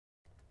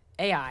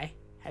AI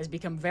has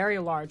become very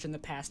large in the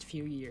past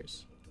few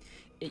years.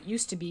 It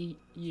used to be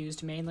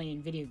used mainly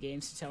in video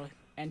games to tell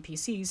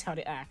NPCs how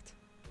to act.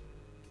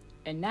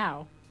 And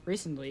now,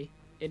 recently,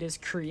 it is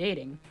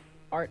creating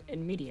art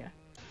and media.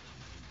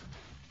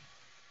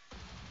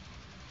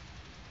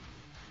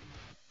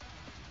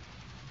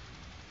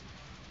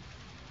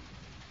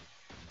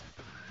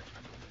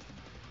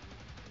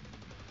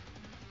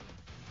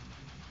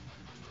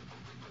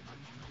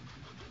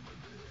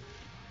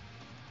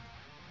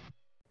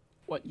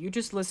 What you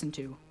just listened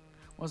to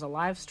was a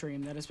live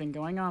stream that has been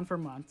going on for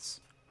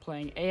months,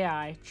 playing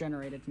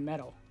AI-generated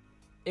metal.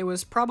 It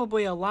was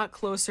probably a lot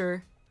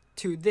closer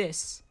to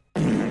this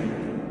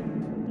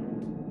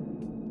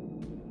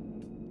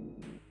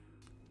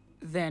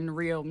than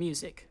real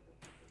music.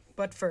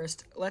 But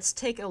first, let's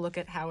take a look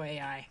at how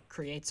AI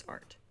creates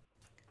art.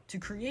 To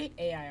create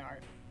AI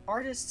art,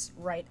 artists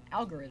write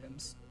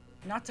algorithms,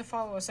 not to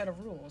follow a set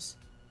of rules,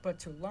 but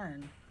to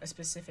learn a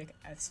specific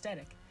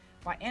aesthetic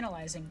by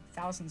analyzing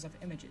thousands of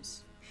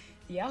images.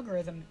 The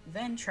algorithm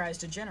then tries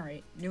to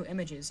generate new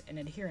images in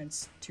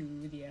adherence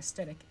to the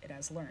aesthetic it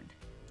has learned.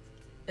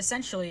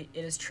 Essentially,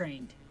 it is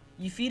trained.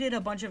 You feed it a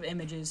bunch of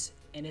images,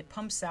 and it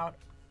pumps out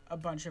a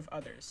bunch of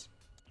others.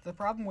 The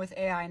problem with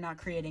AI not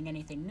creating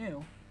anything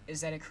new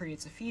is that it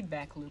creates a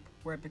feedback loop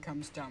where it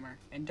becomes dumber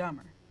and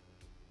dumber.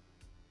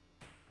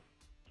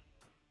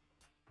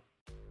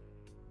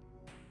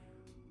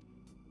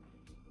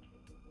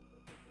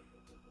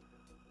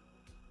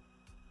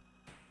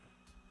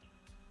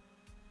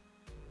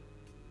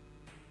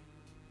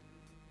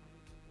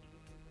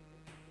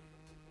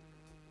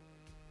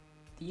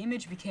 The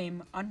image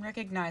became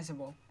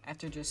unrecognizable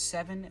after just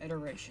 7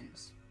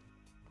 iterations.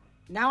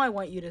 Now I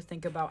want you to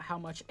think about how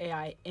much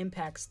AI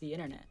impacts the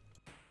internet.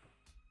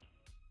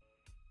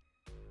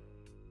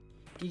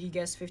 Did you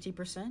guess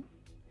 50%?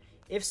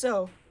 If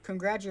so,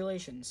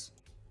 congratulations.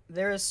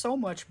 There is so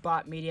much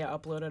bot media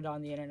uploaded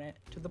on the internet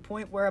to the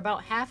point where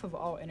about half of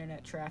all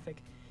internet traffic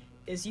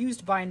is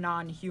used by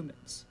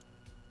non-humans.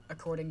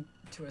 According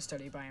to a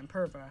study by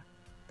Imperva,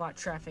 bot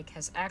traffic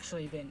has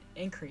actually been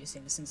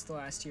increasing since the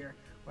last year,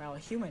 while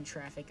human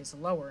traffic is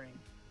lowering.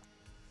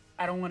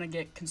 I don't want to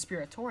get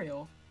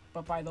conspiratorial,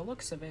 but by the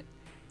looks of it,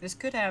 this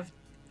could have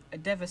a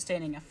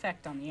devastating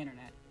effect on the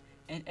internet,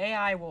 and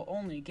AI will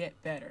only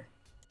get better.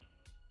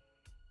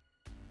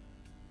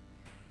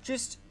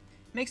 Just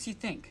makes you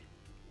think,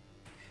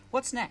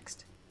 what's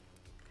next?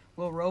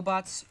 Will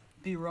robots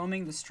be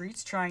roaming the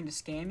streets trying to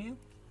scam you?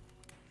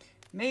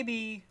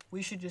 Maybe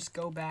we should just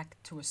go back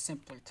to a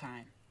simpler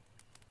time.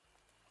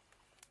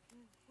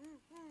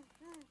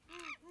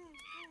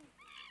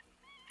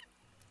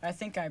 I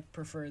think I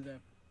prefer the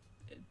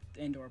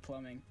indoor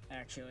plumbing,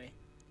 actually.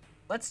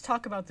 Let's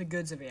talk about the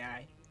goods of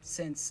AI,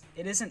 since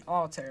it isn't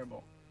all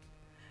terrible.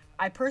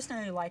 I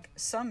personally like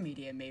some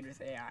media made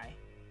with AI.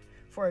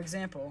 For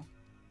example,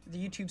 the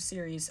YouTube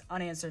series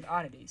Unanswered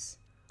Oddities.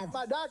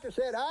 My doctor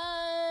said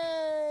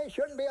I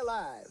shouldn't be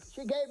alive.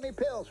 She gave me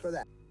pills for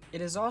that.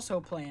 It is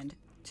also planned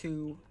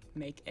to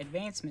make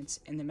advancements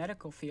in the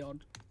medical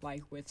field,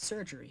 like with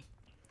surgery.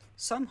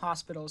 Some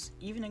hospitals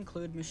even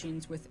include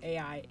machines with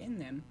AI in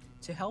them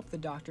to help the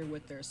doctor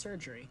with their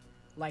surgery,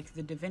 like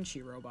the Da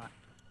Vinci robot.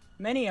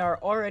 Many are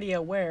already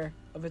aware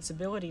of its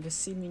ability to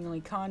seemingly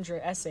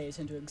conjure essays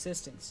into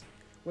existence,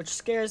 which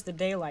scares the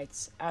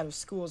daylights out of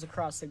schools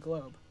across the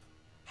globe.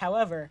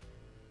 However,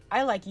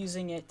 I like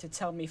using it to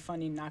tell me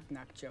funny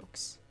knock-knock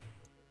jokes.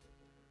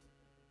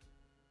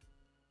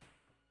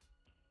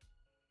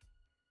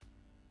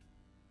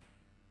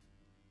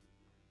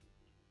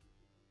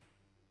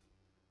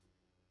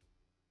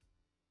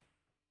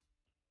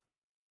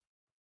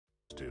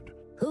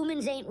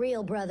 Humans ain't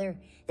real, brother.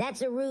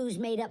 That's a ruse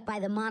made up by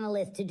the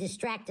monolith to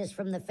distract us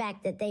from the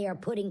fact that they are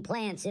putting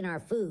plants in our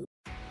food.